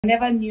I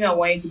never knew I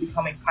wanted to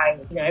become a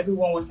pilot.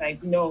 Everyone was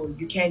like, no,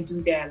 you can't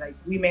do that. Like,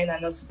 women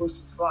are not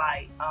supposed to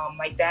fly.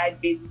 My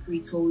dad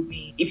basically told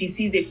me if he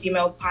sees a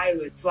female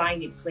pilot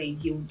flying a plane,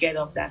 he will get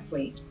off that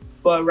plane.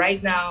 But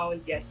right now,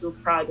 they're so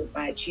proud of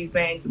my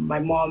achievements. My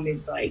mom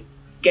is like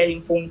getting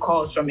phone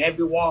calls from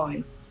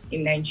everyone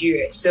in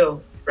Nigeria.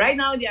 So right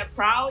now, they're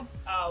proud,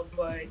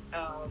 but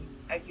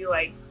I feel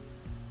like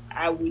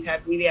I would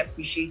have really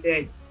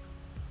appreciated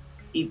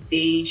if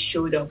they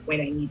showed up when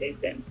I needed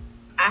them.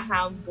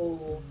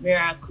 Ahambo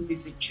Miracle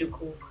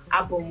Izuchukwu,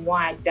 Abum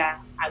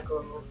Wada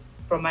Ago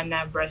from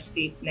Anambra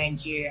State,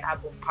 Nigeria,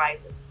 Abum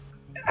pilot.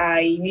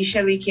 I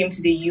initially came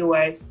to the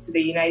US, to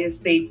the United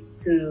States,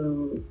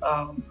 to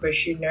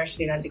pursue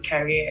nursing as a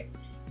career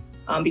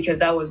because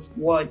that was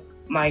what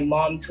my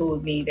mom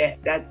told me, that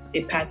that's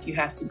the path you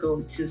have to go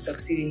to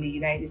succeed in the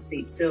United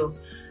States. So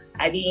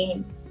I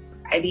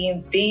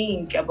didn't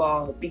think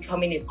about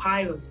becoming a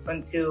pilot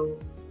until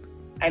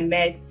I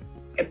met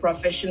a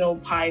professional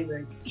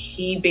pilot.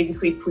 He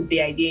basically put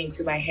the idea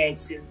into my head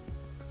to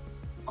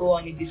go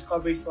on a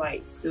discovery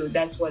flight. So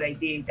that's what I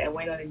did. I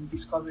went on a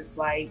discovery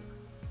flight,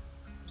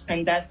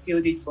 and that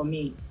sealed it for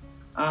me.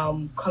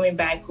 Coming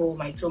back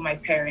home, I told my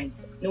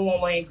parents, no one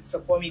wanted to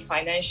support me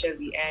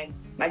financially, and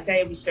I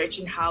started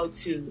researching how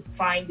to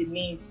find the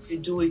means to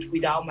do it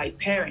without my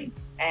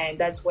parents. And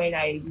that's when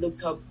I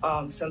looked up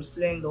some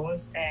student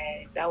loans,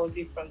 and that was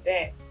it from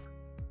there.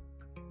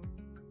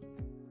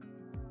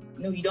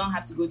 No, you don't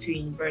have to go to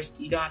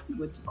university. You don't have to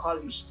go to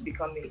college to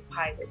become a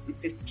pilot.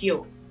 It's a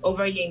skill.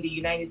 Over here in the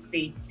United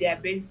States, there are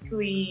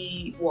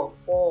basically, 4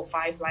 or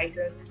 5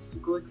 licenses to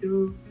go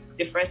through.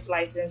 The first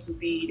license would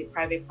be the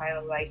private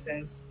pilot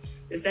license.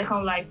 The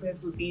second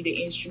license would be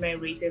the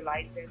instrument rated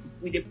license.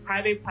 With the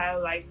private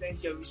pilot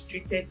license, you're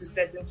restricted to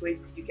certain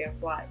places you can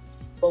fly.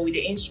 But with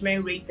the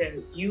instrument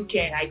rated, you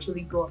can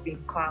actually go up in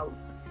the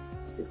clouds.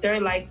 The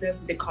third license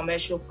is the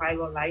commercial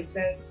pilot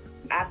license.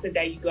 After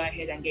that, you go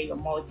ahead and get your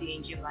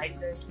multi-engine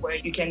license, where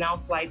you can now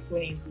fly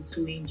planes with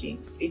 2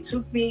 engines.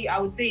 I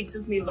would say it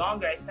took me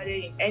longer. I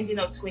started in ending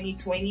of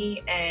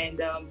 2020, and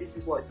this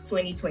is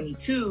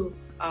 2022.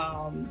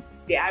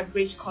 The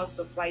average cost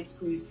of flight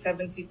school is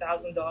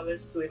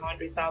 $70,000 to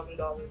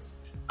 $100,000.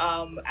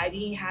 I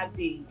didn't have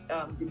the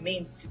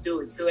means to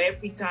do it. So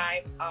every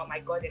time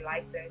I got a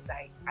license,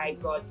 I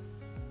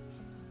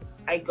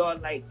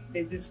got like,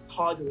 there's this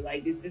puddle,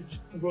 like there's this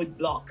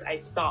roadblock. I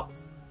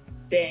stopped.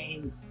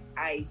 Then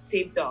I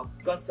saved up,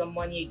 got some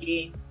money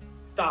again,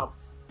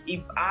 stopped.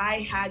 If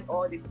I had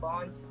all the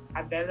funds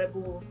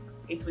available,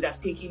 it would have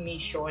taken me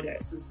shorter.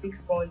 So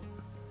 6 months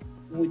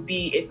would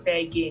be a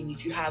fair game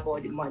if you have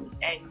all the money.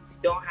 And if you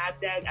don't have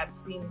that, I've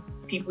seen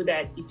people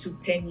that it took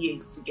 10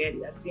 years to get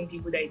it. I've seen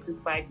people that it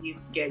took 5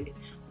 years to get it.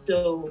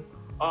 So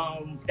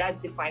that's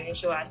the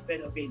financial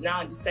aspect of it.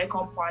 Now, the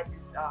second part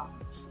is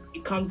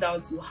it comes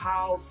down to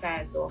how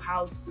fast or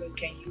how soon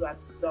can you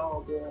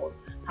absorb, or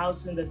how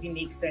soon does it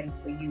make sense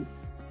for you.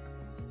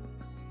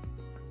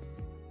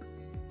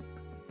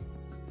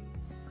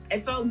 I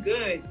felt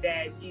good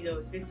that,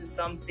 this is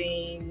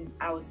something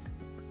I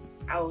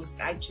was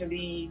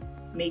actually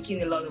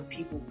making a lot of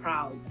people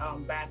proud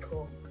back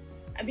home.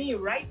 I mean,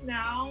 right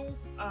now,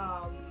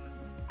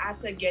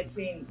 after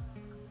getting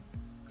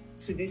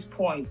to this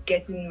point,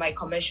 getting my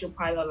commercial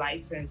pilot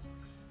license,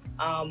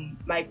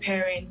 my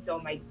parents, or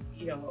my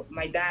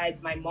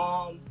dad, my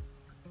mom,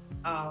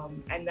 are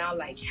now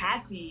like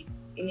happy.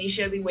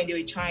 Initially, when they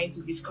were trying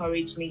to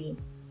discourage me,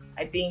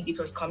 I think it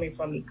was coming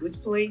from a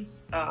good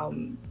place.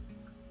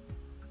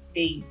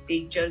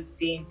 They just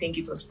didn't think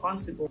it was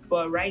possible.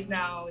 But right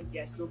now,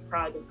 they're so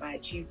proud of my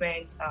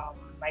achievements.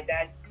 My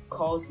dad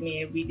calls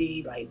me every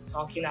day, like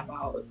talking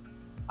about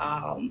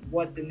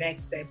what's the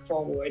next step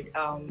forward.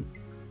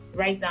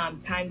 Right now,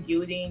 I'm time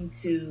building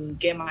to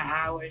get my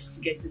hours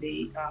to get to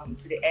the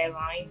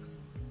airlines.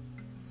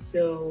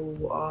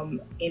 So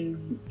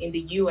in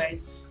the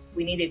US,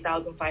 we need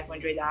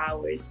 1,500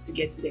 hours to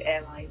get to the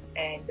airlines,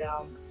 and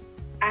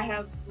I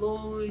have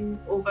flown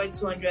over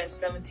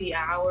 270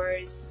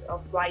 hours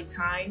of flight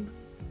time.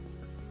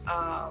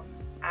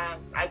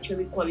 I'm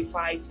actually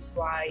qualified to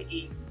fly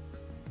in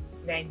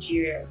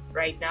Nigeria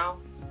right now,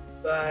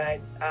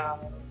 but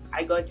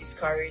I got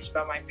discouraged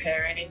by my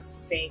parents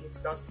saying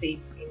it's not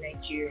safe in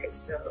Nigeria.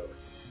 So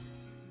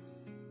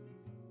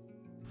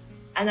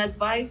an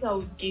advice I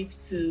would give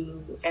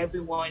to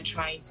everyone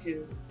trying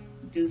to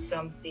do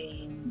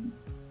something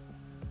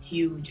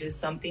huge or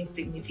something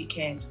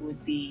significant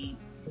would be,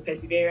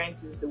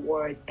 perseverance is the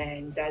word,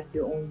 and that's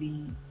the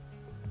only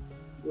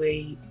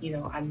way,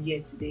 I'm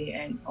here today,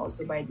 and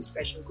also by the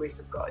special grace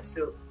of God.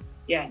 So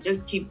yeah,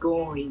 just keep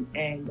going,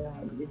 and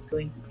it's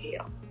going to pay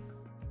off.